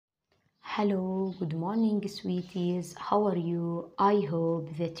Hello, good morning, sweeties. How are you? I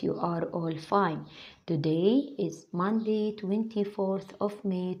hope that you are all fine. Today is Monday, 24th of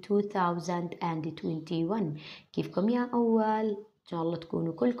May 2021. كيفكم يا أول؟ إن شاء الله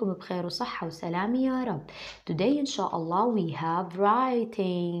تكونوا كلكم بخير وصحة وسلامة يا رب. Today إن شاء الله we have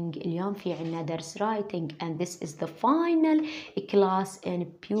writing. اليوم في عنا درس writing and this is the final class in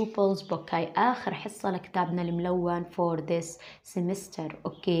pupils book. هاي آخر حصة لكتابنا الملون for this semester.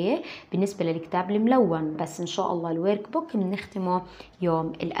 أوكي؟ بالنسبة للكتاب الملون بس إن شاء الله الورك بوك بنختمه يوم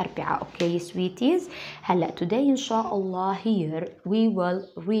الأربعاء. أوكي sweeties. هلا today إن شاء الله here we will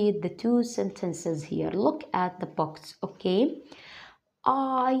read the two sentences here. Look at the box. Okay.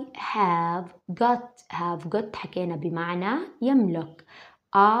 I have got حكينا بمعنى يملك.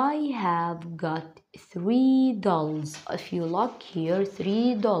 I have got 3 dolls. If you look here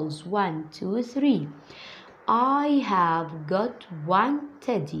 3 dolls 1 2 3. I have got 1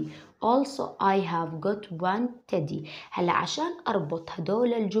 teddy. Also I have got 1 teddy. هلا عشان أربط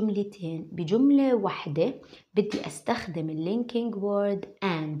هدول الجملتين بجملة واحدة بدي أستخدم linking word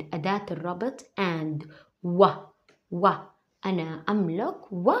and أداة الربط and و أنا أملك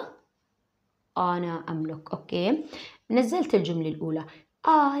أنا أملك. أوكي نزلت الجملة الأولى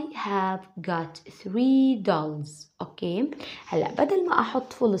I have got 3 dolls. أوكي هلأ بدل ما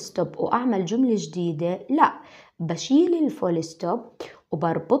أحط فول ستوب وأعمل جملة جديدة لا بشيل الفول ستوب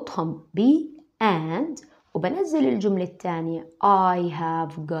وبربطهم ب and وبنزل الجملة الثانية I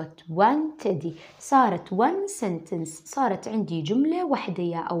have got 1 teddy. صارت 1 sentence. صارت عندي جملة واحدة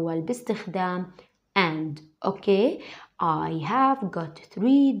يا أول باستخدام and. أوكي I have got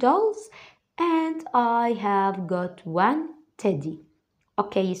 3 dolls and I have got 1 teddy.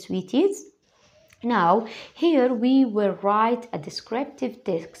 Okay, sweeties. Now, here we will write a descriptive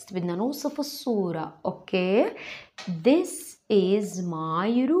text. بدنا نوصف الصورة. Okay. This is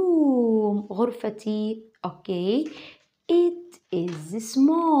my room. غرفتي. Okay. It is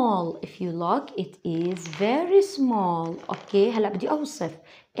small. If you look, it is very small. Okay. هلا بدي أوصف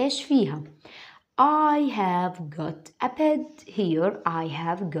إيش فيها. I have got a bed. Here I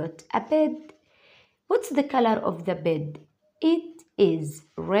have got a bed. What's the color of the bed? It is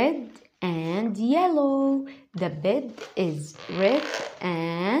red and yellow. The bed is red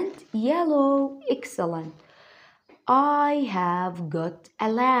and yellow. Excellent. I have got a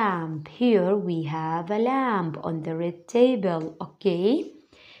lamp. Here we have a lamp on the red table. Okay.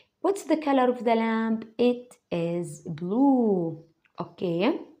 What's the color of the lamp? It is blue.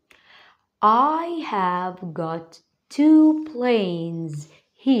 Okay. I have got 2 planes.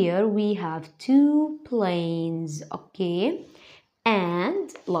 Here we have 2 planes. Okay. And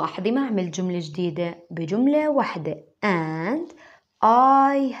لاحظي ما أعمل جملة جديدة بجملة واحدة. And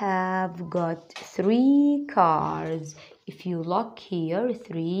I have got 3 cars. If you look here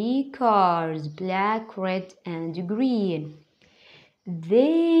 3 cars black, red and green.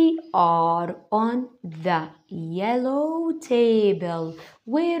 They are on the yellow table.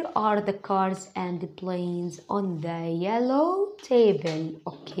 Where are the cars and the planes? On the yellow table.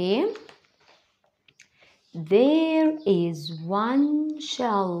 Okay. There is 1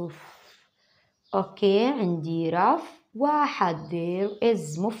 shelf. Okay. عندي رف واحد. There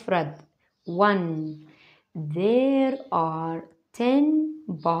is مفرد 1. There are 10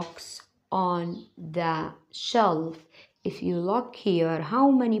 books on the shelf. If you look here,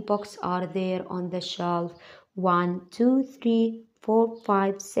 how many books are there on the shelf? 1, 2, 3, 4,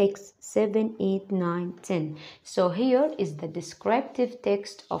 5, 6, 7, 8, 9, 10. So here is the descriptive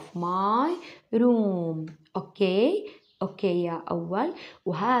text of my room. Okay. اوكي يا اول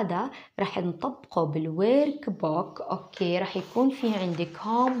وهذا رح نطبقه بالورك بوك. اوكي رح يكون في عندك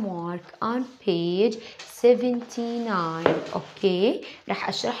homework on page 79. اوكي رح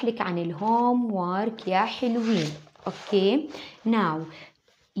اشرح لك عن الهومورك يا حلوين. اوكي now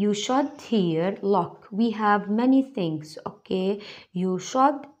you should here look we have many things. okay you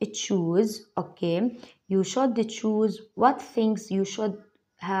should choose. okay you should choose what things you should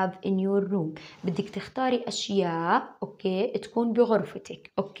have in your room. بدك تختاري أشياء تكون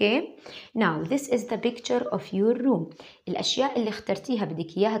بغرفتك. now this is the picture of your room. الأشياء اللي اخترتيها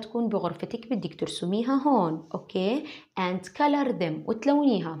بدك إياها تكون بغرفتك بدك ترسميها هون. and color them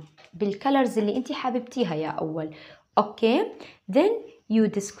وتلونيها بالcolors اللي انت حاببتيها يا أول. then you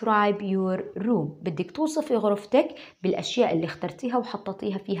describe your room. بدك توصفي غرفتك بالأشياء اللي اخترتيها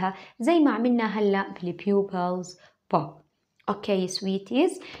وحطيتيها فيها زي ما عملنا هلأ بالpupils book. Okay,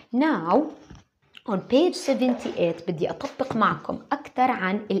 sweeties. Now, on page 78 بدي أطبق معكم أكثر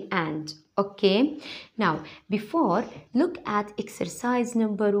عن and. Okay. Now, before, look at exercise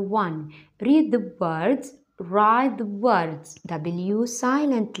number 1. Read the words. write the words W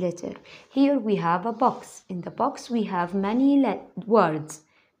silent letter. Here we have a box. In the box we have many words.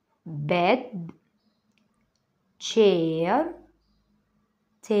 Bed, chair,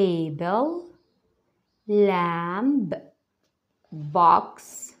 table, lamp,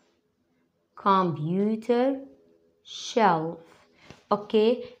 box, computer, shelf. Okay,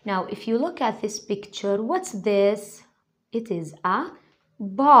 now if you look at this picture, what's this? It is a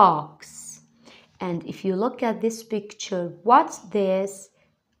box. And if you look at this picture, what's this?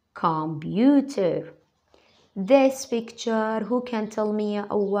 Computer. This picture, who can tell me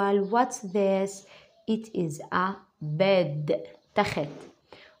أول? What's this? It is a bed. تخت.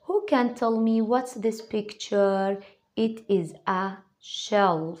 Who can tell me what's this picture? It is a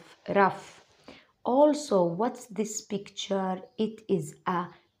shelf. رف. Also, what's this picture? It is a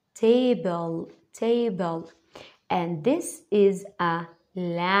table. Table. And this is a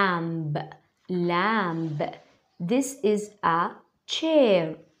lamp. Lamp. This is a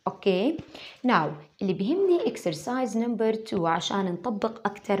chair. Okay. Now, اللي بيهمني exercise number 2 عشان نطبق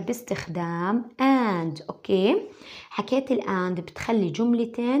أكتر باستخدام and. Okay. حكيت and بتخلي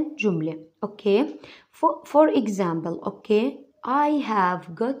جملتين جملة. Okay. For example. Okay. I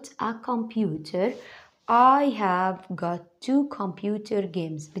have got a computer. I have got 2 computer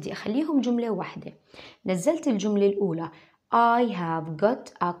games. بدي أخليهم جملة واحدة. نزلت الجملة الأولى I have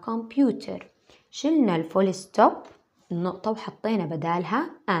got a computer. شلنا الفول ستوب النقطة وحطينا بدالها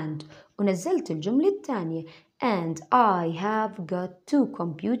and. ونزلت الجملة الثانية and I have got 2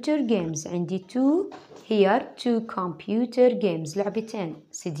 computer games. عندي 2 here 2 computer games. لعبتين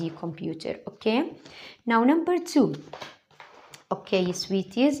CD computer. Okay. Now number 2. Okay,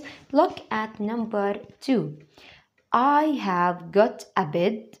 sweeties, look at number 2. I have got a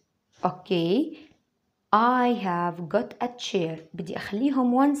bed. Okay. I have got a chair. بدي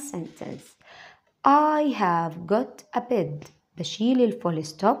أخليهم one sentence. I have got a bed. بشيل الفول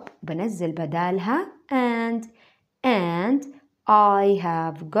ستوب بنزل بدالها and I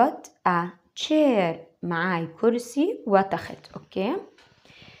have got a chair. معاي كرسي وتخت. Okay.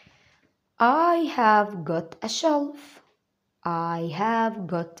 I have got a shelf. I have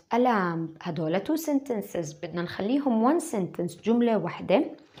got a lamp. هدول 2 sentences بدنا نخليهم one sentence جملة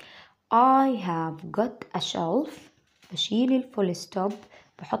واحدة. I have got a shelf. بشيل الفول ستوب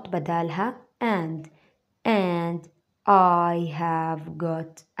بحط بدالها and I have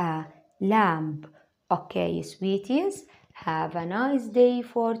got a lamp. Okay, sweeties, have a nice day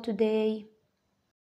for today.